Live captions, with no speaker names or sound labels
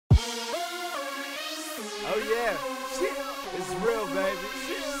Oh yeah, it's real, baby.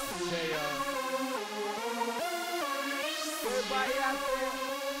 Hey, everybody out there,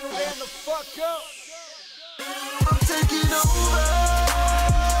 stand the fuck up. I'm taking over,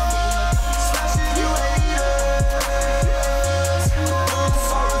 smashing you haters.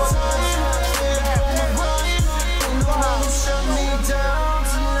 Don't shut me down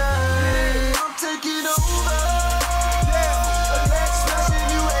tonight. I'm taking over, smashing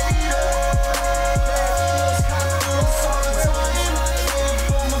you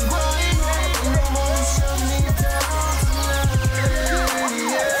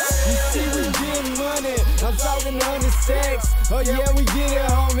I'm talking on the sex. Oh yeah, we get it,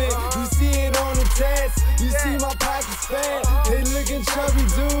 homie. You see it on the test. You see my pockets fat. They looking chubby,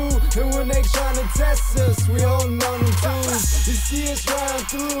 dude. And when they tryna test us, we holding on them tools. You see us riding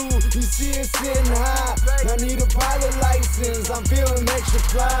through. You see us sitting high. I need a pilot license. I'm feeling extra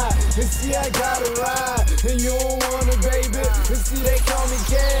fly. And see, I got a ride. And you don't want it, baby. And see, they call me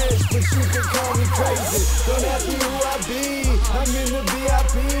cash, but you can call me crazy. Don't ask me who I be. I'm in the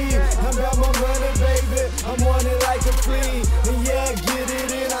VIP. I'm about my money, baby. I'm on it like a flea. And yeah, I get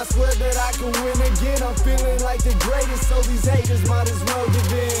it in. I swear that I can win again. I'm feeling like the greatest, so these haters might as well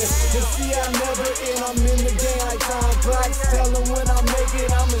give in. And see, I never end. I'm in the game like time clocks. Tell them when I make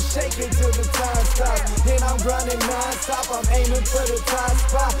it, I'ma shake it till the time stops. And I'm grinding non-stop. I'm aiming for the top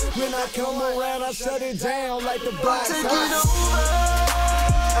spot. When I come around, I shut it down like the block's hot. taking over,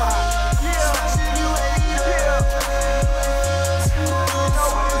 smashing you haters.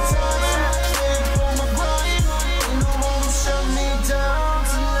 Shut me down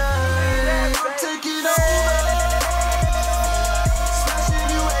tonight. I'm taking over, smashing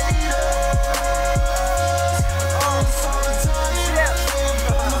you haters. All the time,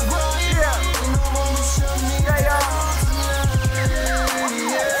 on the grind. No one will shut me down tonight.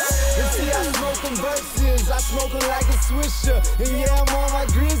 And see, I smoke them verses, I smoke them like a swisher. And yeah, I'm on my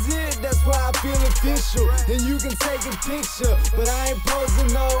grizzy, that's why I feel official. And you can take a picture, but I ain't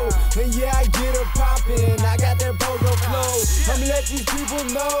posing, no. And yeah, I get her poppin', I got that pogo flow. I'ma let these people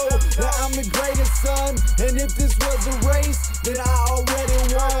know that I'm the greatest, son. And if this was a race, then I already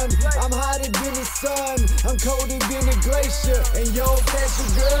won. I'm hotter than the sun, I'm colder than the glacier. And yo, if that's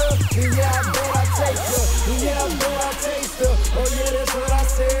your girl, then yeah, I bet I take her. And yeah, I bet I taste her. Oh yeah, that's what I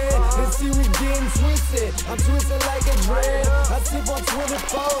said. And see, we getting twisted, I'm twisted like a dread. I sip on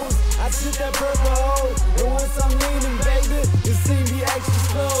 24s, I sip that purple hole. And once I'm leaning, baby, the scene be extra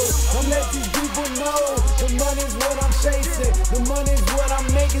slow. I'm let these people know the money's what I'm chasing, the money's what I'm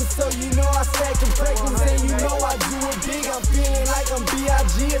making. So you know I stack the fragrance, and you know I do it big. I'm feeling like I'm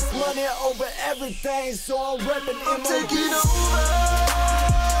B.I.G. It's money over everything, so I'm reppin' I'm M.O.B. taking over,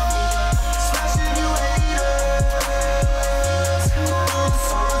 smashing you haters.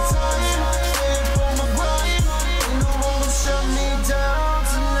 All the time, on the grind. No one will shut me down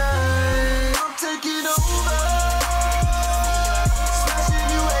tonight. I'm taking over, smashing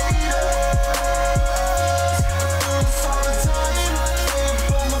you haters. All the time,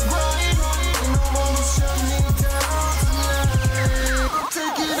 on the grind. No one will shut me down tonight. I'm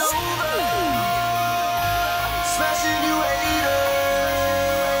taking over, smashing you haters.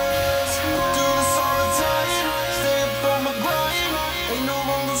 Do this all the time, stay up on my grind. Ain't no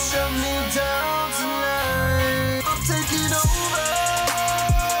one will shut me down tonight. I'm taking over,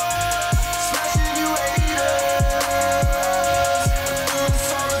 smashing you haters. Do this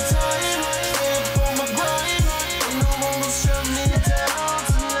all the time, stay up on my grind. Ain't no one will shut me down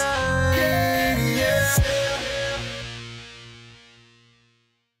tonight. Yeah.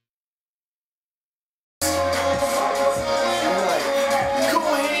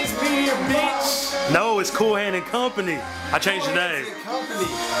 Cool Hands be here, bitch. No, it's Cool Hand and Company. I changed the name. Company.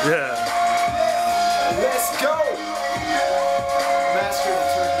 Yeah.